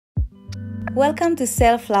Welcome to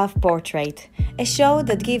Self-Love Portrait, a show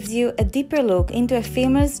that gives you a deeper look into a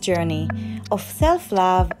female's journey of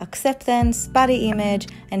self-love, acceptance, body image,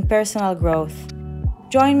 and personal growth.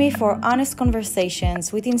 Join me for honest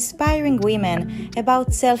conversations with inspiring women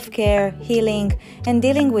about self-care, healing, and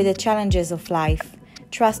dealing with the challenges of life.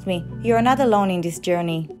 Trust me, you're not alone in this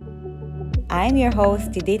journey. I'm your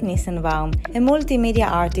host, Idit Nissenbaum, a multimedia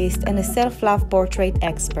artist and a self-love portrait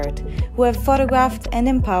expert who have photographed and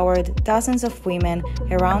empowered dozens of women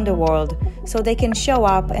around the world so they can show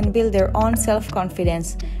up and build their own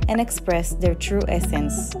self-confidence and express their true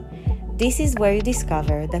essence. This is where you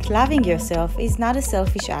discover that loving yourself is not a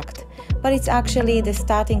selfish act, but it's actually the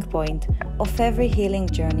starting point of every healing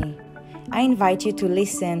journey. I invite you to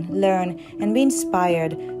listen, learn, and be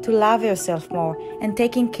inspired to love yourself more and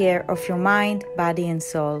taking care of your mind, body, and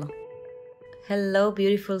soul. Hello,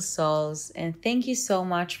 beautiful souls, and thank you so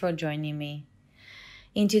much for joining me.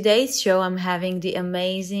 In today's show, I'm having the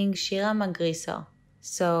amazing Shira Magrisso.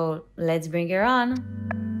 So let's bring her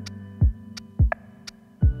on.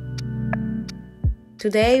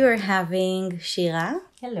 Today we're having Shira.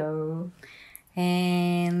 Hello.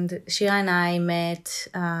 And Shira and I met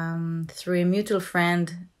through a mutual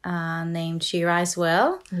friend named Shira as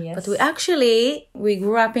well. Yes. But we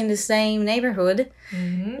grew up in the same neighborhood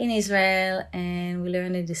in Israel, and we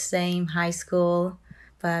learned at the same high school.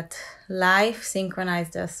 But life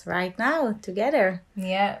synchronized us right now together.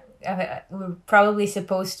 Yeah, we're probably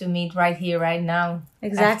supposed to meet right here, right now.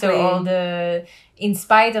 Exactly. After in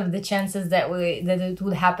spite of the chances that it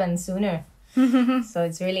would happen sooner. So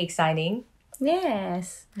it's really exciting.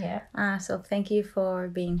 Yes. Yeah. So thank you for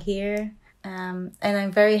being here. And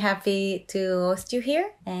I'm very happy to host you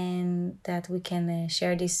here and that we can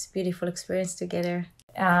share this beautiful experience together.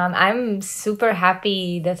 I'm super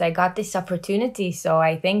happy that I got this opportunity. So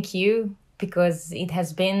I thank you because it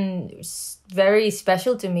has been very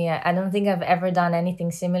special to me. I don't think I've ever done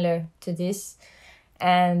anything similar to this.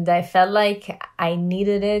 And I felt like I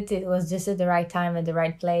needed it. It was just at the right time, at the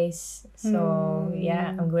right place. So yeah,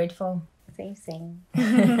 I'm grateful. Same.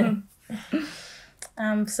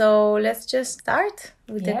 So let's just start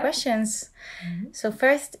with the questions. So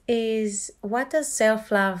first is, what does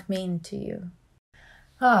self-love mean to you?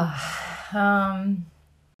 So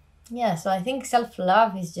I think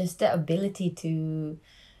self-love is just the ability to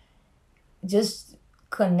just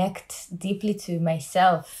connect deeply to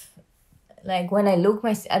myself. Like when I look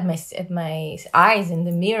at my eyes in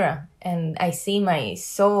the mirror and I see my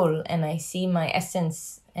soul and I see my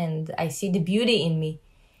essence and I see the beauty in me,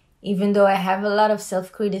 even though I have a lot of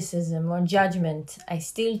self-criticism or judgment, I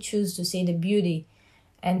still choose to see the beauty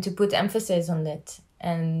and to put emphasis on it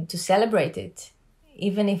and to celebrate it,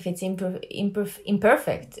 even if it's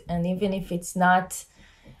imperfect and even if it's not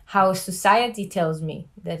how society tells me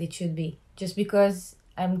that it should be, just because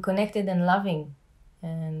I'm connected and loving.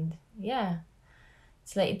 And yeah,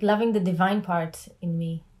 it's like loving the divine part in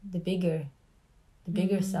me, the bigger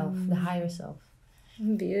self, the higher self.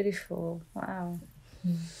 Beautiful. Wow.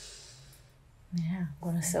 Yeah, I'm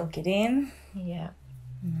gonna soak it in. Yeah.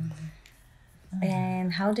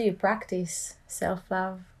 And how do you practice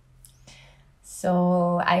self-love?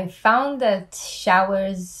 So I found that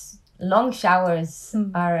long showers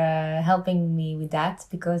are helping me with that,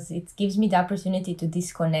 because it gives me the opportunity to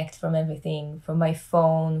disconnect from everything, from my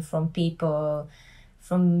phone, from people,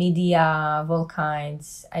 from media of all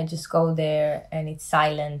kinds. I just go there and it's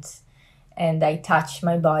silent and I touch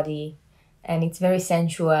my body and it's very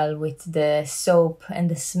sensual with the soap and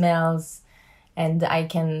the smells, and I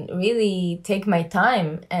can really take my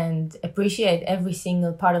time and appreciate every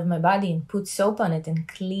single part of my body and put soap on it and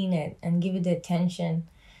clean it and give it the attention.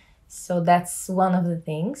 So that's one of the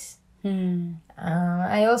things.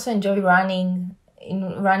 I also enjoy running.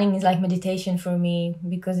 Running is like meditation for me,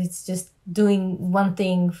 because it's just doing one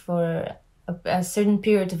thing for a certain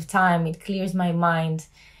period of time. It clears my mind.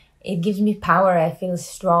 It gives me power. I feel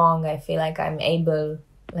strong. I feel like I'm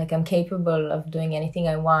capable of doing anything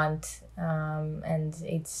I want. And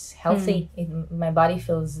it's healthy. My body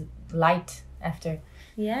feels light after.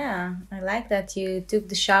 Yeah, I like that you took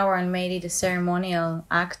the shower and made it a ceremonial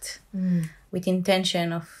act with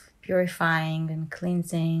intention of purifying and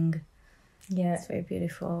cleansing. Yeah, it's very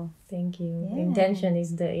beautiful. Thank you. Yeah. Intention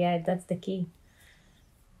is that's the key.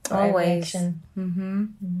 Always.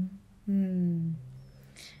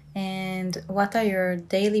 And what are your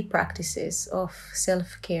daily practices of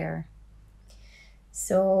self-care?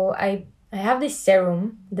 So I have this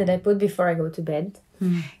serum that I put before I go to bed.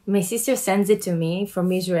 My sister sends it to me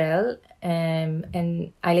from Israel,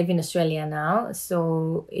 and I live in Australia now,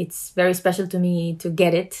 so it's very special to me to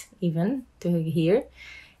get it, even to hear.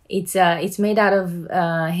 It's made out of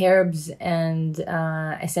herbs and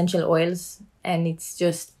essential oils, and it's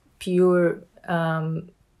just pure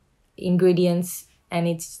ingredients, and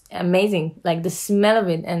it's amazing. Like the smell of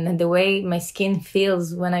it and the way my skin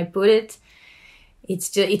feels when I put it,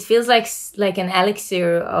 it feels like an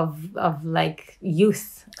elixir of like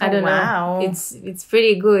youth. I don't wow. know. It's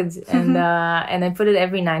pretty good, and I put it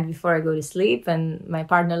every night before I go to sleep, and my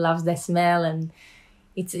partner loves that smell, and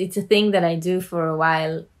it's a thing that I do for a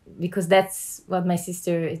while because that's what my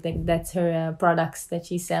sister is like. That's her products that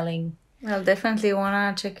she's selling. I'll definitely want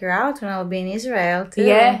to check her out when I'll be in Israel too.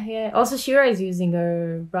 Yeah. Also, Shira is using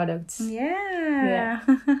her products. Yeah.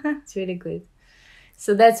 It's really good.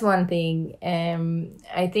 So that's one thing.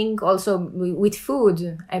 I think also with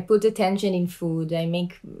food, I put attention in food. I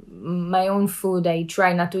make my own food. I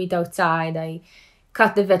try not to eat outside. I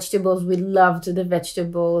cut the vegetables with love to the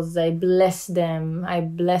vegetables. I bless them. I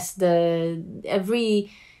bless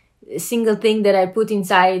every single thing that I put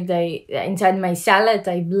inside my salad.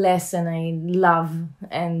 I bless and I love,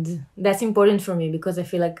 and that's important for me because I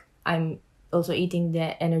feel like I'm also eating the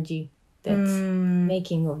energy that's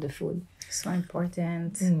making of the food. So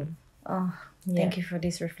important. Oh, thank you for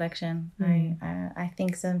this reflection. I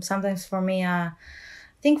think sometimes for me, I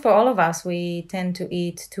think for all of us, we tend to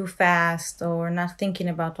eat too fast or not thinking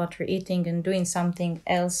about what we're eating and doing something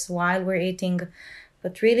else while we're eating.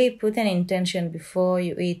 But really put an intention before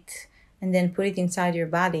you eat and then put it inside your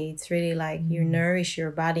body. It's really like you nourish your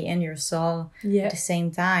body and your soul at the same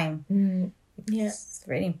time. Yeah. It's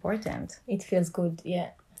really important. It feels good. Yeah,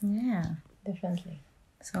 definitely.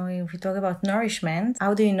 So if we talk about nourishment,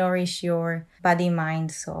 how do you nourish your body,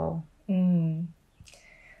 mind, soul?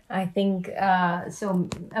 I think, so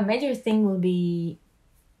a major thing will be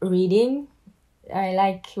reading. I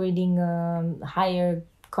like reading higher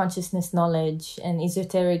consciousness knowledge and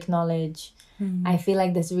esoteric knowledge. I feel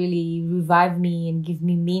like that's really revived me and give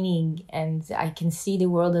me meaning, and I can see the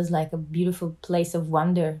world as like a beautiful place of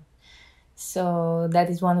wonder. So that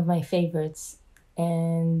is one of my favorites.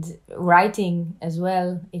 And writing as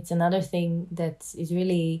well, it's another thing that is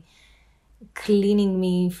really cleaning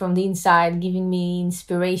me from the inside, giving me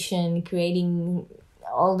inspiration, creating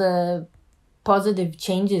all the positive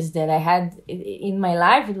changes that I had in my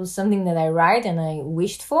life. It was something that I write and I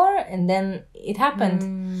wished for, and then it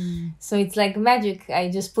happened. So it's like magic. I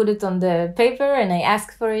just put it on the paper and I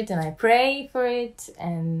ask for it and I pray for it,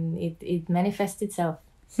 and it manifests itself.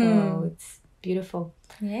 So it's beautiful.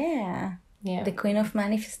 Yeah. The queen of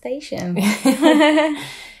manifestation.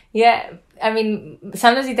 Yeah. I mean,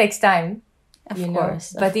 sometimes it takes time. Of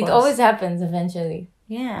course. But it always happens eventually.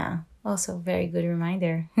 Yeah. Also, very good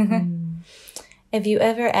reminder. Have you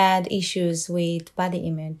ever had issues with body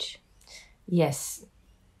image? Yes.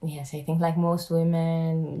 I think like most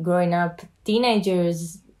women growing up,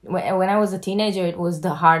 teenagers, when I was a teenager, it was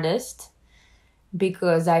the hardest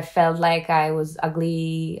because I felt like I was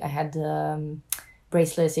ugly. I had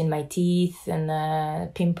bracelets in my teeth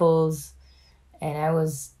and pimples, and I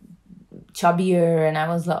was chubbier and I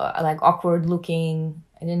was like awkward looking.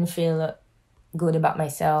 I didn't feel good about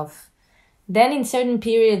myself. Then in certain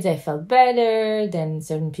periods I felt better, then in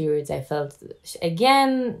certain periods I felt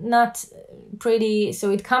again not pretty.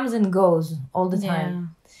 So it comes and goes all the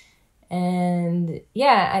time. And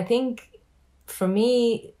I think for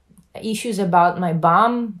me, issues about my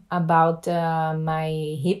bum, about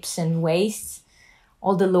my hips and waist,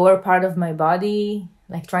 all the lower part of my body,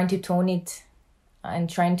 like trying to tone it and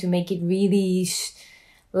trying to make it really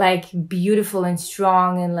like beautiful and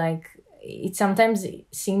strong, and like it sometimes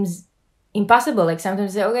seems impossible. Like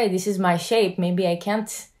sometimes I say, okay, this is my shape, maybe I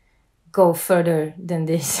can't go further than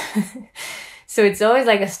this. So it's always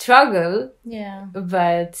like a struggle.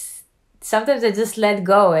 But sometimes I just let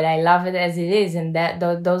go and I love it as it is, and that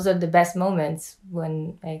those are the best moments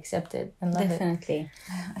when I accept it and love it. Definitely.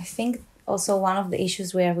 I think also one of the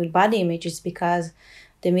issues we have with body image is because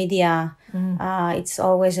the media, it's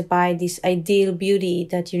always about this ideal beauty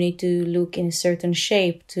that you need to look in a certain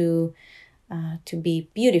shape to be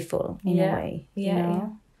beautiful in a way. You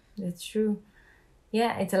know? That's true.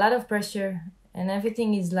 Yeah, it's a lot of pressure, and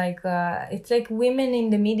everything is like it's like women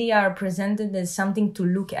in the media are presented as something to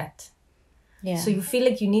look at. So you feel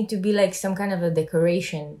like you need to be like some kind of a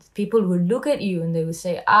decoration. People will look at you and they will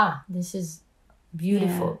say, this is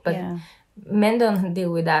beautiful. But men don't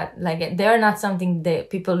deal with that. Like they're not something that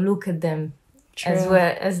people look at them as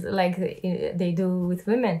well as like they do with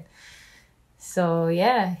women. So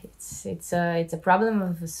it's a problem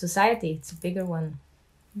of society. It's a bigger one.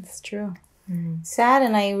 It's true. sad,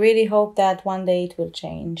 and I really hope that one day it will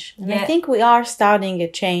change. And I think we are starting a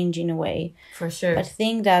change in a way. For sure. But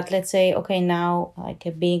think that, let's say, okay, now like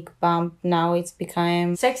a big bump, now it's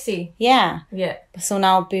become sexy. Yeah. Yeah. So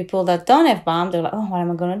now people that don't have bump, they're like, oh, what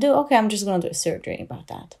am I going to do? Okay, I'm just going to do a surgery about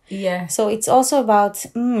that. Yeah. So it's also about,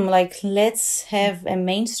 like, let's have a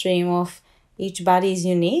mainstream of each body is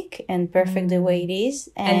unique and perfect the way it is.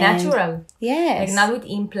 And natural. Yes. Like not with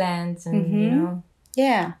implants and, you know.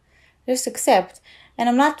 Yeah. Just accept. And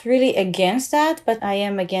I'm not really against that, but I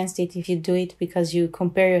am against it if you do it because you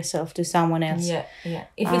compare yourself to someone else. Yeah, yeah.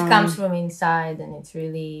 If it comes from inside and it's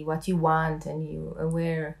really what you want and you're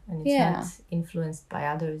aware and it's not influenced by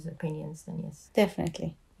others' opinions, then yes.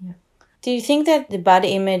 Definitely. Yeah. Do you think that the body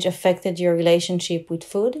image affected your relationship with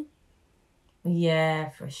food? Yeah,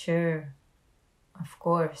 for sure. Of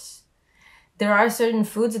course. There are certain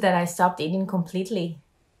foods that I stopped eating completely.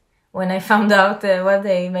 When I found out what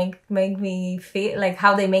they make me feel, like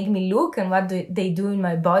how they make me look and what they do in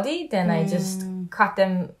my body, then I just cut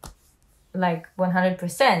them like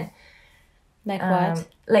 100%. Like what?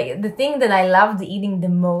 Like the thing that I loved eating the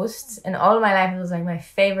most, and all my life it was like my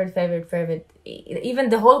favorite. Even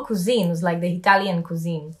the whole cuisine was like the Italian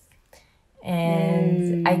cuisine.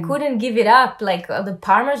 And I couldn't give it up, like all the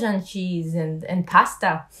Parmesan cheese and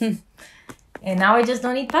pasta. And now I just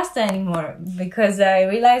don't eat pasta anymore because I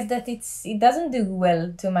realized that it doesn't do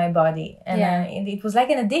well to my body. And it was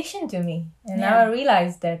like an addiction to me. And now I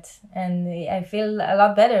realized that. And I feel a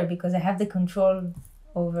lot better because I have the control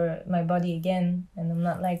over my body again. And I'm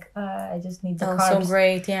not like, I just need the carbs. So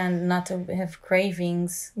great, and not to have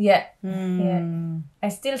cravings. Yeah, yeah. I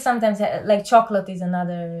still sometimes, like chocolate is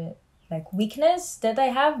another like weakness that I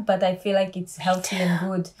have, but I feel like it's healthy and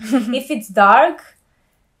good. If it's dark,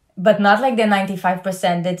 but not like the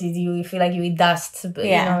 95% that is you feel like you eat dust. But,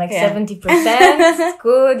 70%, it's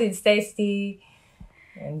good, it's tasty,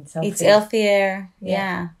 and it's healthier.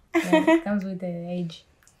 Yeah. It comes with the age.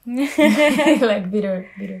 Like bitter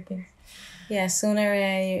things. Yeah, sooner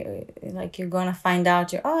you're gonna find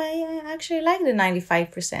out I actually like the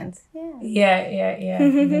 95%. Yeah.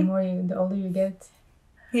 The older you get.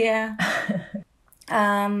 Yeah.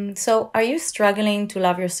 So are you struggling to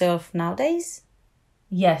love yourself nowadays?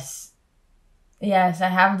 Yes, I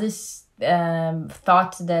have this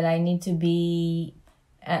thought that I need to be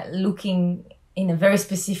looking in a very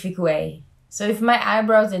specific way. So if my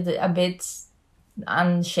eyebrows are a bit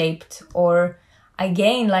unshaped, or I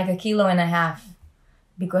gain like 1.5 kilos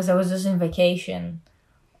because I was just on vacation,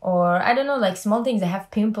 or I don't know, like small things, I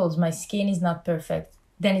have pimples, my skin is not perfect,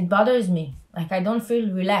 then it bothers me. Like I don't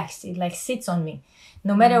feel relaxed. It like sits on me.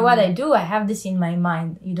 No matter what I do, I have this in my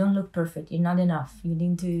mind. You don't look perfect. You're not enough. You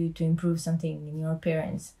need to improve something in your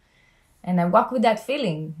appearance. And I walk with that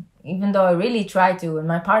feeling, even though I really try to. And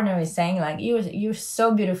my partner is saying like, you're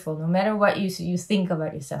so beautiful. No matter what you think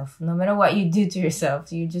about yourself, no matter what you do to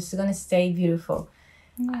yourself, you're just going to stay beautiful.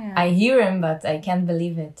 Yeah. I hear him, but I can't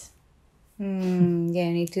believe it. You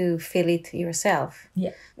need to feel it yourself.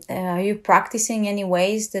 Yeah. Are you practicing any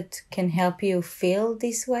ways that can help you feel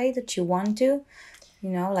this way that you want to?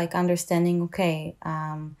 Like understanding, okay,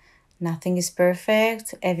 nothing is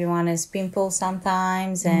perfect. Everyone has pimples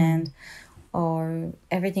sometimes, or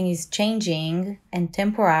everything is changing and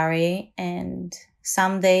temporary. And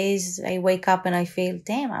some days I wake up and I feel,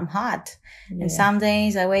 damn, I'm hot. Yeah. And some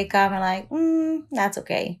days I wake up and like, that's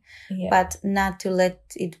okay. Yeah. But not to let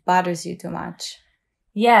it bothers you too much.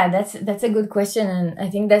 Yeah, that's a good question. And I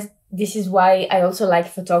think this is why I also like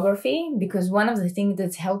photography, because one of the things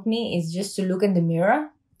that's helped me is just to look in the mirror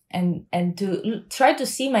and to try to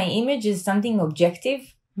see my image as something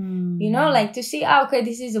objective. Like to see, okay,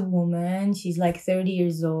 this is a woman. She's like 30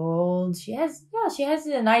 years old. She has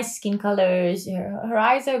a nice skin colors. Her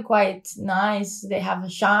eyes are quite nice. They have a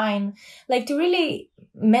shine. Like to really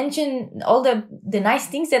mention all the nice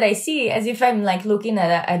things that I see as if I'm like looking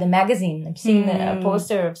at a magazine. I'm seeing a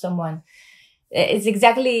poster of someone. It's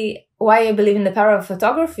exactly why I believe in the power of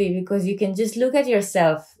photography, because you can just look at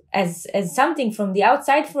yourself as something from the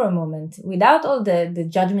outside for a moment, without all the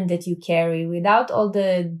judgment that you carry, without all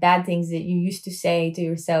the bad things that you used to say to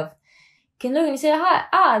yourself. You can look and say,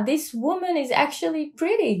 this woman is actually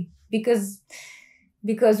pretty, because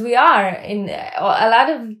we are in a lot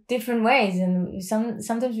of different ways, and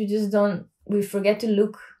sometimes we forget to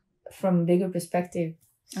look from a bigger perspective.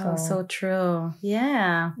 So true.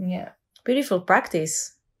 Yeah. Beautiful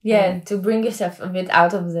practice. Yeah, to bring yourself a bit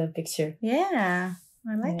out of the picture. Yeah,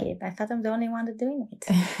 I like it. I thought I'm the only one that's doing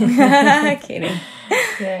it. Kidding.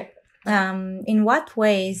 Yeah. In what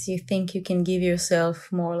ways do you think you can give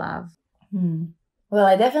yourself more love? Well,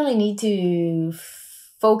 I definitely need to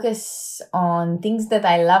focus on things that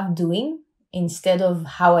I love doing instead of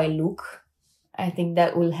how I look. I think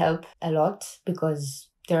that will help a lot because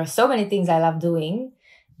there are so many things I love doing,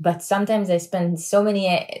 but sometimes I spend so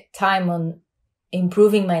many time on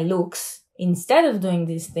improving my looks instead of doing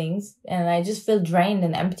these things, and I just feel drained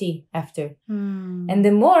and empty after. And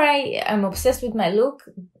the more I am obsessed with my look,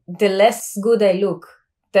 the less good I look.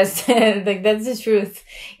 That's that's the truth.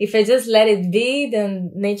 If I just let it be,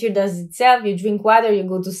 then nature does itself. You drink water, you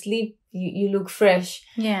go to sleep, you look fresh.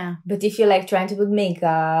 Yeah. But if you're like trying to put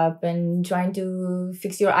makeup and trying to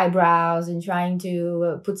fix your eyebrows and trying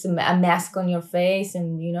to put a mask on your face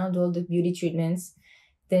and, do all the beauty treatments,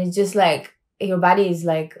 then it's just like your body is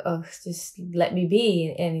like, oh, just let me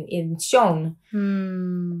be, and it's shown.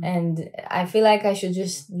 And I feel like I should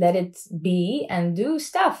just let it be and do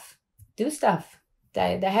stuff.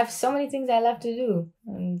 I have so many things I love to do,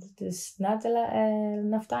 and there's not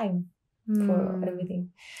enough time for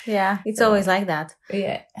everything. Yeah, it's always like that.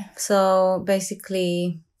 Yeah. So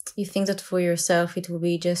basically, you think that for yourself, it will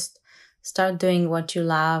be just start doing what you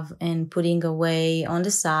love and putting away on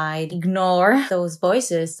the side, ignore those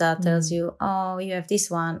voices that tells you, oh, you have this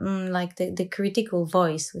one, like the critical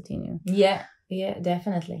voice within you. Yeah,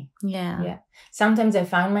 definitely. Yeah. Sometimes I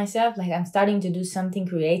find myself like I'm starting to do something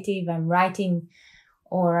creative, I'm writing,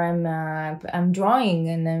 or I'm drawing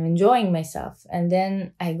and I'm enjoying myself. And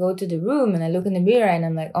then I go to the room and I look in the mirror and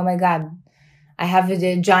I'm like, oh my God, I have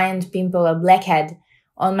a giant pimple, a blackhead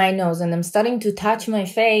on my nose, and I'm starting to touch my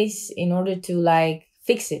face in order to like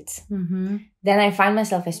fix it. Then I find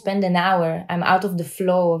myself, I spend an hour, I'm out of the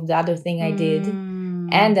flow of the other thing I did.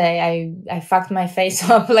 And I fucked my face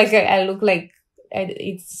up. Like I look like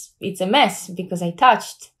it's a mess because I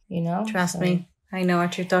touched, Trust so. me. I know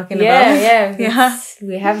what you're talking about. Yeah.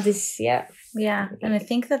 We have this, Yeah. And I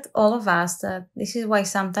think that all of us, this is why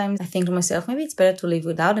sometimes I think to myself, maybe it's better to live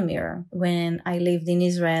without a mirror. When I lived in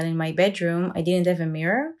Israel in my bedroom, I didn't have a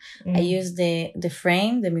mirror. I used the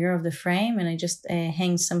mirror of the frame, and I just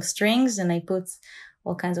hang some strings and I put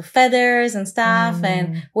all kinds of feathers and stuff.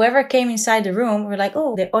 And whoever came inside the room were like,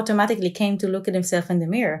 oh, they automatically came to look at themselves in the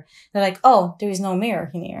mirror. They're like, oh, there is no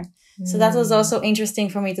mirror in here. So that was also interesting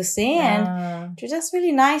for me to see, and it's just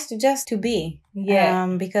really nice to be. Yeah.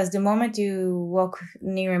 Because the moment you walk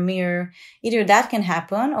near a mirror, either that can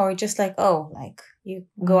happen, or just like, like you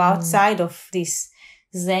go outside of this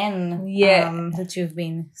zen that you've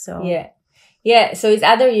been. So yeah. So it's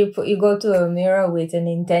either you go to a mirror with an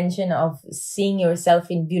intention of seeing yourself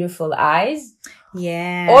in beautiful eyes.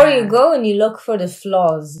 Yeah. Or you go and you look for the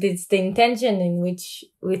flaws. It's the intention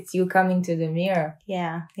with you coming to the mirror.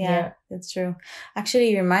 Yeah, that's true. Actually,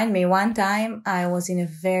 you remind me, one time I was in a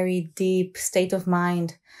very deep state of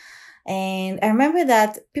mind. And I remember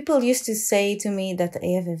that people used to say to me that I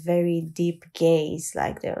have a very deep gaze.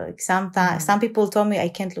 Like sometimes some people told me I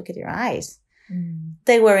can't look at your eyes.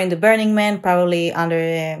 They were in the Burning Man, probably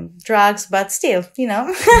under drugs, but still,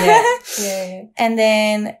 Yeah. And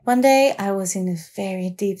then one day I was in a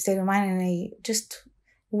very deep state of mind, and I just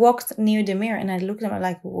walked near the mirror and I looked at them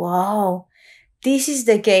like, wow, this is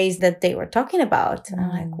the gaze that they were talking about. And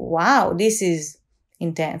I'm like, wow, this is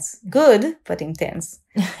intense. Good, but intense.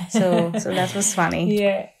 So that was funny.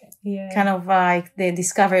 Yeah. Kind of like they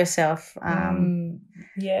discover yourself. And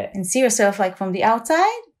see yourself like from the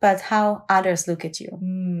outside, but how others look at you.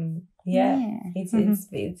 It's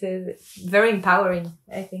very empowering,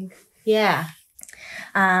 I think. Yeah.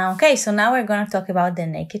 Okay, so now we're going to talk about the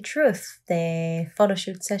naked truth, the photo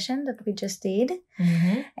shoot session that we just did.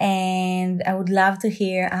 And I would love to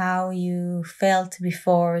hear how you felt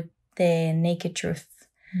before the naked truth.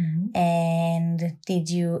 And did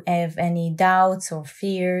you have any doubts or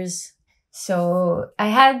fears? So I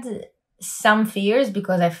had some fears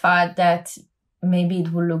because I thought that maybe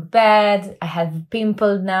it would look bad. I had a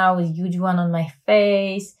pimple now, a huge one on my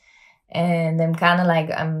face, and I'm kind of like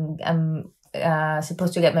I'm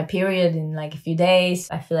supposed to get my period in like a few days.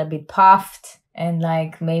 I feel a bit puffed and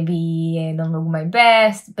like maybe I don't look my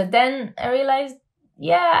best. But then I realized,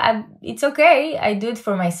 it's okay. I do it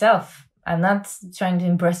for myself. I'm not trying to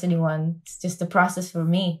impress anyone. It's just a process for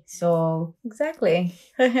me. So exactly.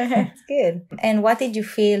 It's good. And what did you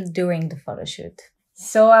feel during the photo shoot?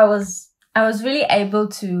 So I was really able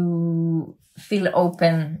to feel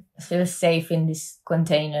open, feel safe in this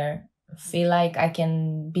container, feel like I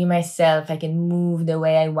can be myself. I can move the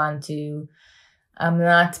way I want to. I'm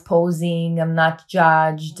not posing. I'm not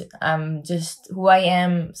judged. I'm just who I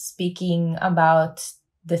am, speaking about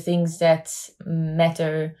the things that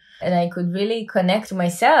matter. And I could really connect to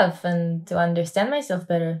myself and to understand myself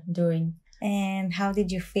better during. And how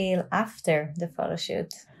did you feel after the photo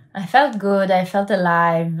shoot? I felt good. I felt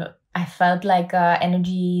alive. I felt like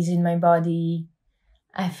energy is in my body.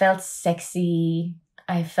 I felt sexy.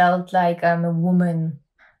 I felt like I'm a woman.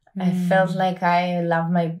 I felt like I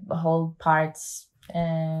love my whole parts.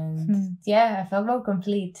 And yeah, I felt more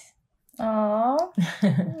complete. Oh,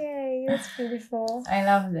 yay, that's beautiful. I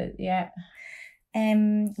loved it, yeah.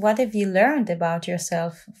 And what have you learned about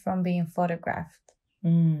yourself from being photographed?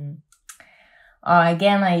 Again,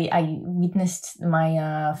 I witnessed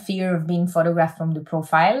my fear of being photographed from the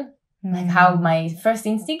profile. Like how my first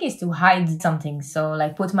instinct is to hide something. So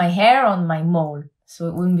like put my hair on my mole so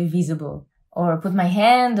it wouldn't be visible. Or put my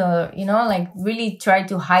hand or, you know, like really try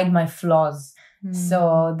to hide my flaws.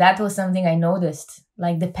 So that was something I noticed.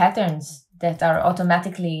 Like the patterns that are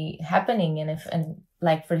automatically happening. And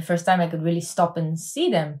like for the first time I could really stop and see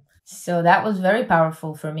them. So that was very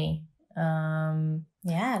powerful for me.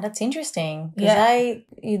 Yeah, that's interesting. Because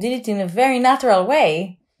you did it in a very natural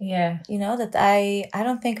way. Yeah. You know, that I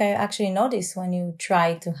don't think I actually noticed when you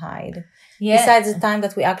try to hide. Yeah. Besides the time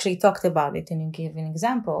that we actually talked about it and you gave an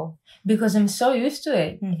example. Because I'm so used to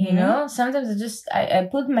it, you know? Sometimes I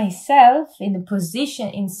put myself in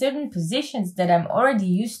certain positions that I'm already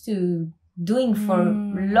used to doing for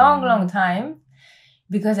a long time.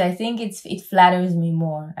 Because I think it flatters me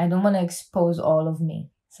more. I don't want to expose all of me.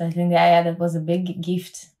 So I think that was a big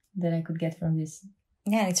gift that I could get from this.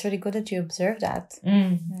 Yeah, it's really good that you observe that.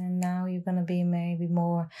 And now you're going to be maybe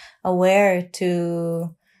more aware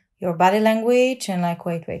to your body language and like,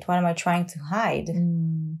 wait, what am I trying to hide?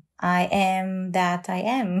 I am that I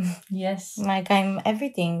am. Yes. Like I'm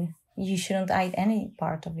everything. You shouldn't hide any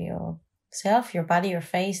part of yourself, your body, your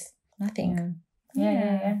face, nothing.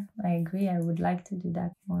 Yeah. I agree. I would like to do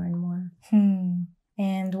that more and more.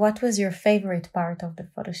 And what was your favorite part of the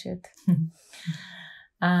photo shoot?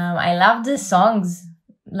 I love the songs.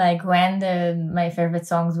 Like when my favorite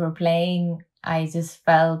songs were playing, I just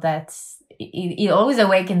felt that it always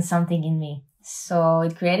awakens something in me. So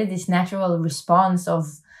it created this natural response of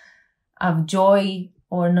joy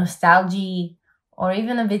or nostalgia or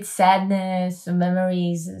even a bit sadness,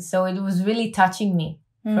 memories. So it was really touching me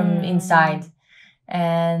from inside.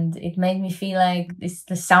 And it made me feel like it's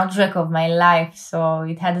the soundtrack of my life. So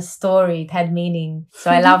it had a story, it had meaning. So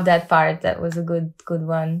I love that part. That was a good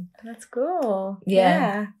one. That's cool.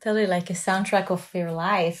 Yeah. Totally like a soundtrack of your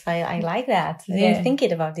life. I like that. I didn't think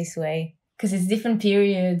it about this way. Because it's different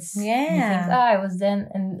periods. Yeah. You think, I was then.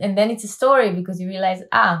 And then it's a story because you realize,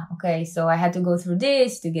 okay, so I had to go through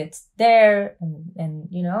this to get there. And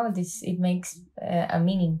you know, it makes a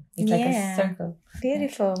meaning. It's like a circle.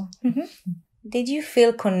 Beautiful. Did you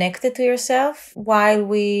feel connected to yourself while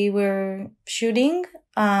we were shooting?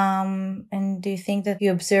 And do you think that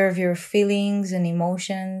you observe your feelings and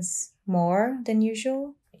emotions more than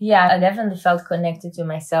usual? Yeah, I definitely felt connected to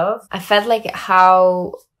myself. I felt like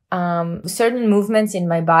how certain movements in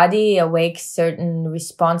my body awake certain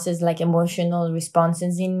responses, like emotional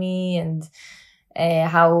responses in me, and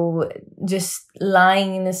how just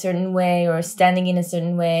lying in a certain way or standing in a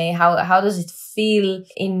certain way, how does it feel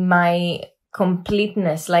in my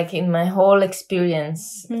completeness, like in my whole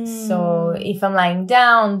experience. So if I'm lying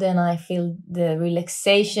down, then I feel the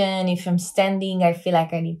relaxation. If I'm standing, I feel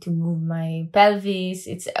like I need to move my pelvis.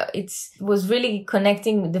 It was really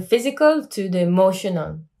connecting the physical to the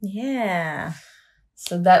emotional. Yeah.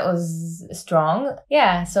 So that was strong.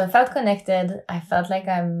 Yeah. So I felt connected. I felt like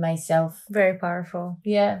I'm myself. Very powerful.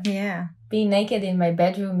 Yeah. Yeah. Being naked in my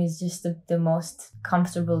bedroom is just the most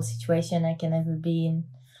comfortable situation I can ever be in.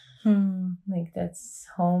 Like that's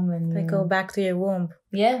home and like go back to your womb.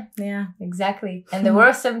 Yeah exactly. And there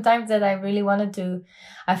were some times that I really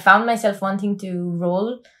I found myself wanting to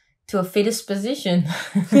roll to a fetus position.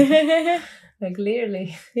 Like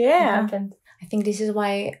literally. It happened. I think this is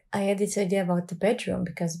why I had this idea about the bedroom,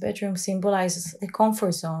 because bedroom symbolizes the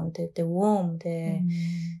comfort zone, the womb,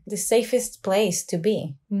 the safest place to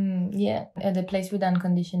be. The place with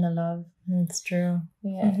unconditional love. It's true.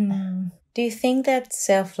 Yeah. Do you think that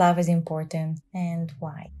self-love is important, and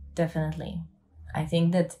why? Definitely. I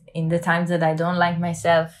think that in the times that I don't like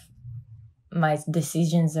myself, my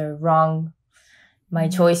decisions are wrong. My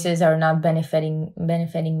choices are not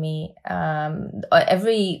benefiting me.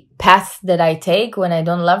 Every path that I take when I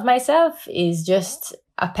don't love myself is just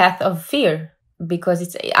a path of fear, because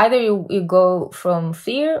it's either you go from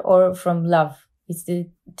fear or from love. It's the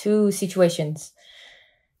two situations.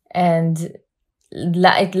 And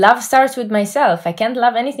love starts with myself. I can't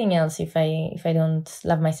love anything else if I don't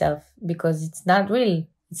love myself, because it's not real.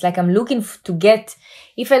 It's like I'm looking to get,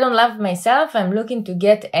 if I don't love myself, I'm looking to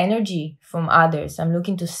get energy from others. I'm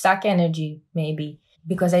looking to suck energy, maybe,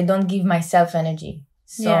 because I don't give myself energy.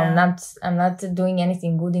 So I'm not doing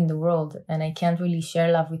anything good in the world, and I can't really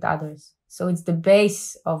share love with others. So it's the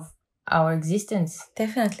base of our existence.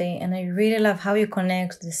 Definitely. And I really love how you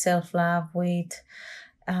connect the self-love with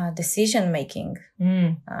decision making,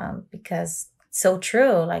 because it's so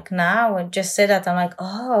true. Like now I just said that, I'm like,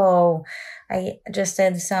 oh, I just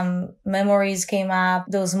had some memories came up,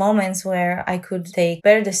 those moments where I could take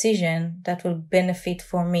better decision that will benefit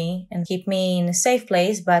for me and keep me in a safe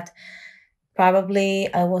place, but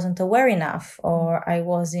probably I wasn't aware enough, or I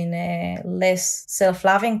was in a less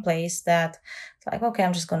self-loving place that it's like, okay,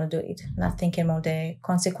 I'm just going to do it, not thinking about the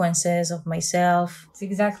consequences of myself. It's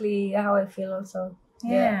exactly how I feel also.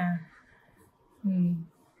 Yeah.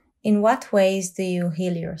 In what ways do you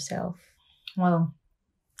heal yourself? Well,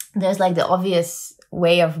 there's like the obvious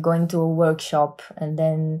way of going to a workshop, and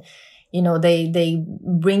then, you know, they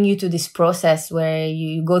bring you to this process where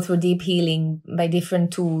you go through deep healing by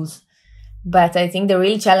different tools. But I think the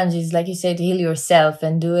real challenge is, like you said, to heal yourself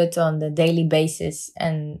and do it on the daily basis,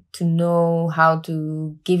 and to know how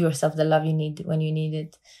to give yourself the love you need when you need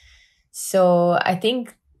it. So I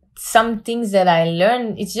think some things that I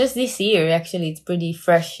learned, it's just this year, actually, it's pretty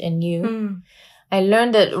fresh and new. I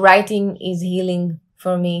learned that writing is healing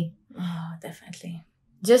for me. Oh, definitely.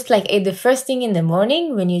 Just like the first thing in the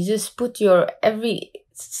morning, when you just put your every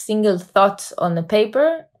single thought on the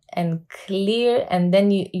paper and clear, and then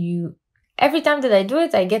you every time that I do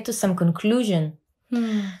it, I get to some conclusion.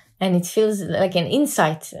 And it feels like an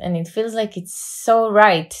insight, and it feels like it's so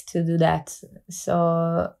right to do that.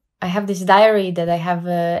 So I have this diary that I have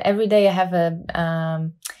every day. I have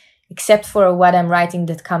except for what I'm writing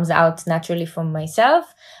that comes out naturally from myself,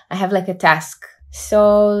 I have like a task.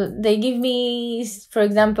 So they give me, for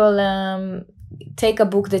example, take a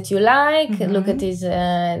book that you like, look at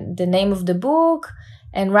the name of the book,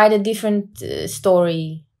 and write a different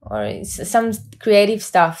story. Or some creative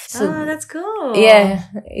stuff. So, that's cool. Yeah,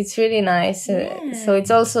 it's really nice. So it's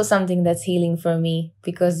also something that's healing for me,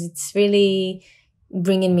 because it's really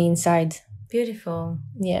bringing me inside. Beautiful.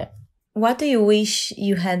 Yeah. What do you wish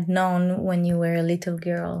you had known when you were a little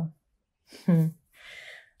girl?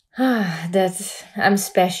 That I'm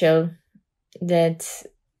special. That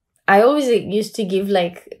I always used to give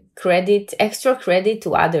like extra credit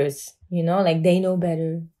to others. You know, like they know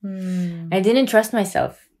better. I didn't trust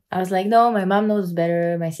myself. I was like, no, my mom knows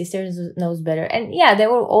better. My sister knows better. And yeah, they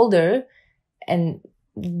were older and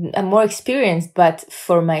more experienced. But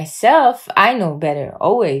for myself, I know better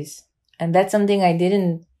always. And that's something I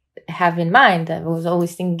didn't have in mind. I was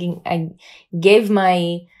always thinking I gave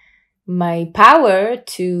my power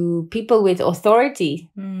to people with authority.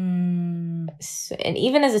 So, and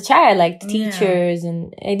even as a child, like teachers,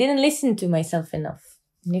 and I didn't listen to myself enough.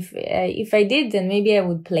 And if I did, then maybe I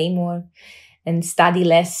would play more and study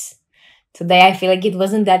less. Today, I feel like it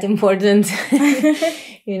wasn't that important.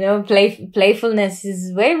 You know, playfulness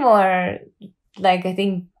is way more, like, I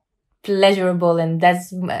think, pleasurable. And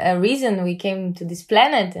that's a reason we came to this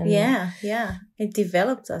planet. And yeah. It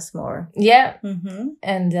developed us more. Yeah.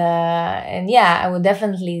 And yeah, I would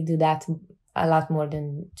definitely do that a lot more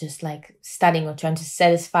than just like studying or trying to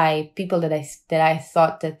satisfy people that I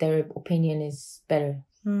thought that their opinion is better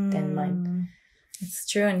than mine. It's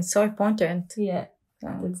true, and it's so important. Yeah,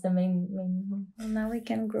 that's the main one. Well, now we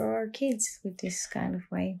can grow our kids with this kind of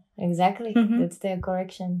way. Exactly. That's the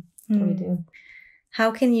correction that we do.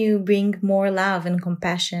 How can you bring more love and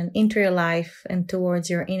compassion into your life and towards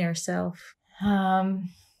your inner self?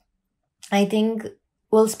 I think,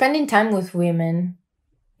 well, spending time with women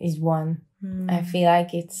is one. I feel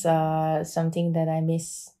like it's something that I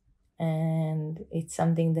miss, and it's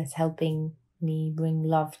something that's helping me bring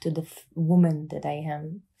love to the woman that I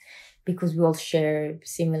am, because we all share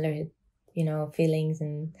similar, you know, feelings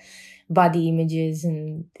and body images,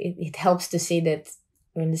 and it helps to see that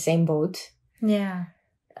we're in the same boat. Yeah.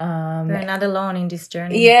 We're not alone in this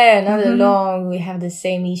journey. Yeah, not alone. We have the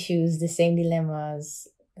same issues, the same dilemmas,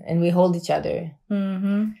 and we hold each other.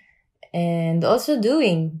 And also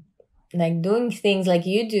doing things like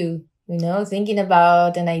you do. You know, thinking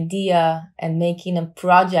about an idea and making a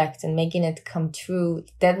project and making it come true,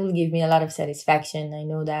 that will give me a lot of satisfaction. I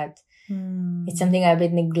know that. It's something I've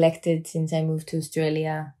been neglected since I moved to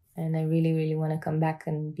Australia, and I really, really want to come back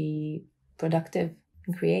and be productive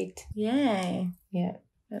and create. Yay. Yeah.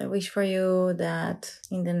 I wish for you that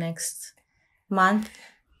in the next month,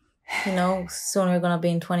 you know, soon we're going to be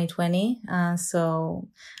in 2020. So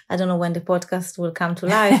I don't know when the podcast will come to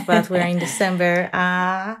life, but we're in December.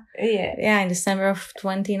 In December of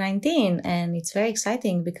 2019. And it's very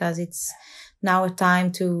exciting because it's now a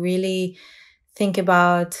time to really think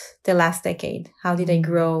about the last decade. How did I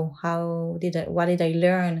grow? What did I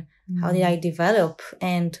learn? How did I develop?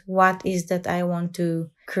 And what is that I want to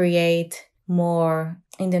create more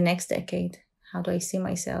in the next decade? How do I see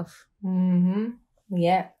myself?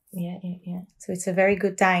 Yeah. So it's a very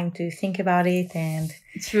good time to think about it and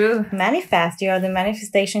True. manifest. You are the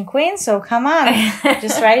manifestation queen, so come on,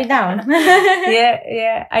 just write it down.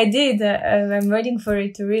 Yeah, I did. I'm waiting for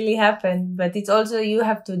it to really happen, but it's also you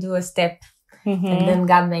have to do a step, and then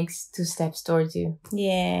God makes 2 steps towards you.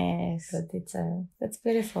 Yes, But that's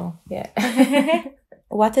beautiful. Yeah.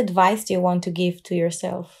 What advice do you want to give to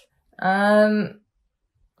yourself?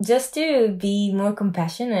 Just to be more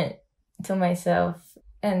compassionate to myself.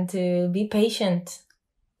 And to be patient,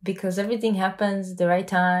 because everything happens at the right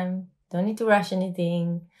time. Don't need to rush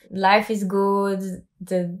anything. Life is good.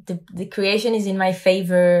 The creation is in my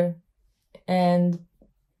favor, and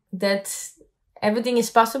that everything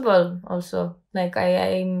is possible. Also, like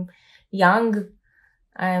I'm young,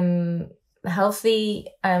 I'm healthy,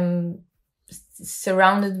 I'm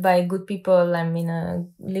surrounded by good people. I'm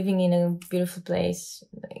living in a beautiful place.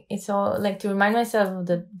 It's all like to remind myself of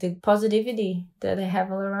the positivity that I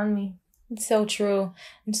have all around me. It's so true,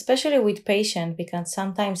 especially with patience, because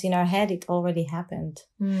sometimes in our head it already happened.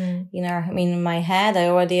 In my head I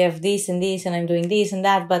already have this and this, and I'm doing this and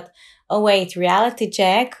that. But oh wait, reality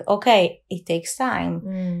check. Okay, it takes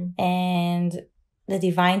time, and the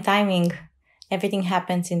divine timing. Everything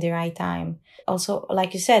happens in the right time. Also,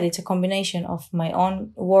 like you said, it's a combination of my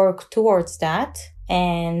own work towards that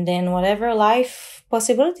and then whatever life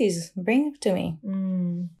possibilities bring to me.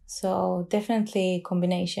 So definitely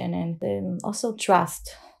combination, and also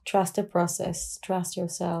trust the process, trust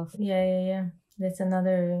yourself. Yeah. That's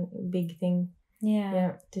another big thing.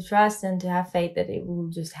 Yeah. To trust and to have faith that it will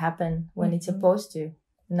just happen when it's supposed to.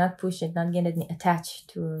 Not push it, not get it attached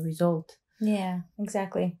to a result. Yeah,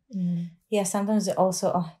 exactly. Yeah, sometimes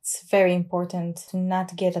also it's very important to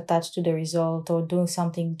not get attached to the result or do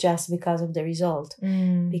something just because of the result.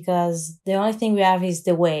 Because the only thing we have is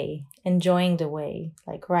the way, enjoying the way,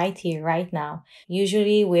 like right here, right now.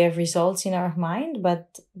 Usually we have results in our mind,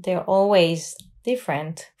 but they're always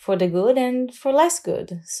different for the good and for less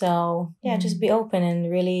good. So yeah, just be open and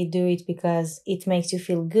really do it because it makes you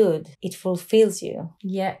feel good. It fulfills you.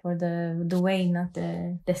 Yeah, for the way, not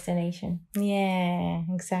the destination. Yeah,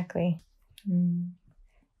 exactly.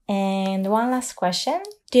 And one last question.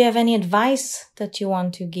 Do you have any advice that you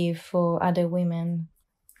want to give for other women?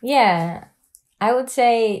 Yeah, I would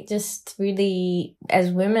say just really as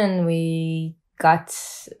women, we got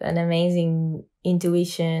an amazing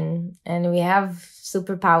intuition and we have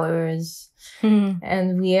superpowers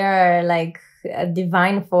and we are like a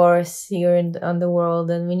divine force here on the world,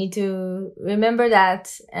 and we need to remember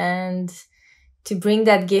that and to bring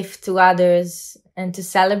that gift to others and to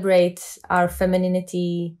celebrate our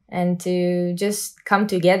femininity and to just come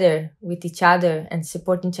together with each other and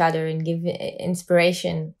support each other and give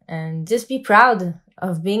inspiration and just be proud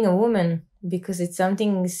of being a woman, because it's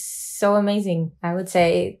something so amazing. I would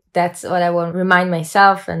say that's what I want to remind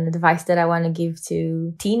myself, and the advice that I want to give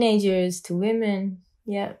to teenagers, to women.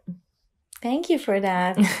 Yeah. Thank you for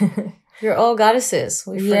that. You're all goddesses.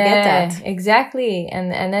 We forget that. Exactly.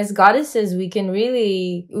 And as goddesses, we're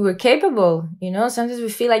capable, sometimes we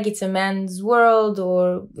feel like it's a man's world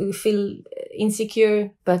or we feel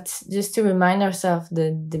insecure, but just to remind ourselves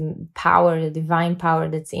the power, the divine power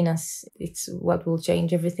that's in us, it's what will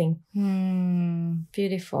change everything.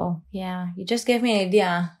 Beautiful. Yeah. You just gave me an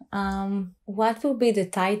idea. What will be the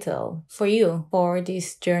title for you for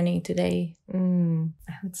this journey today?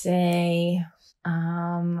 I would say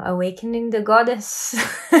Awakening the Goddess.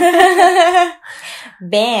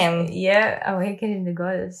 Bam. Yeah, Awakening the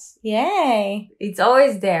Goddess. Yay. It's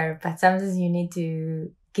always there, but sometimes you need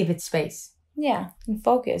to give it space. Yeah, and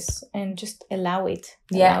focus and just allow it.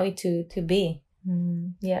 Allow it to be.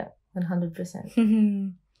 Yeah,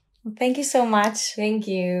 100%. Thank you so much. Thank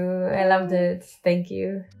you. I loved it. Thank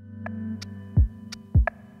you.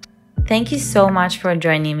 Thank you so much for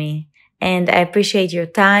joining me. And I appreciate your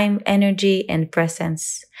time, energy, and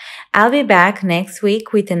presence. I'll be back next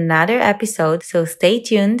week with another episode, so stay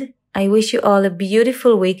tuned. I wish you all a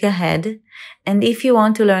beautiful week ahead. And if you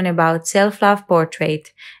want to learn about self-love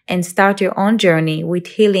portrait and start your own journey with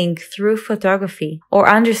healing through photography, or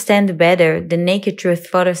understand better the Naked Truth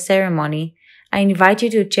photo ceremony, I invite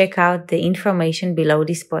you to check out the information below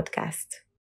this podcast.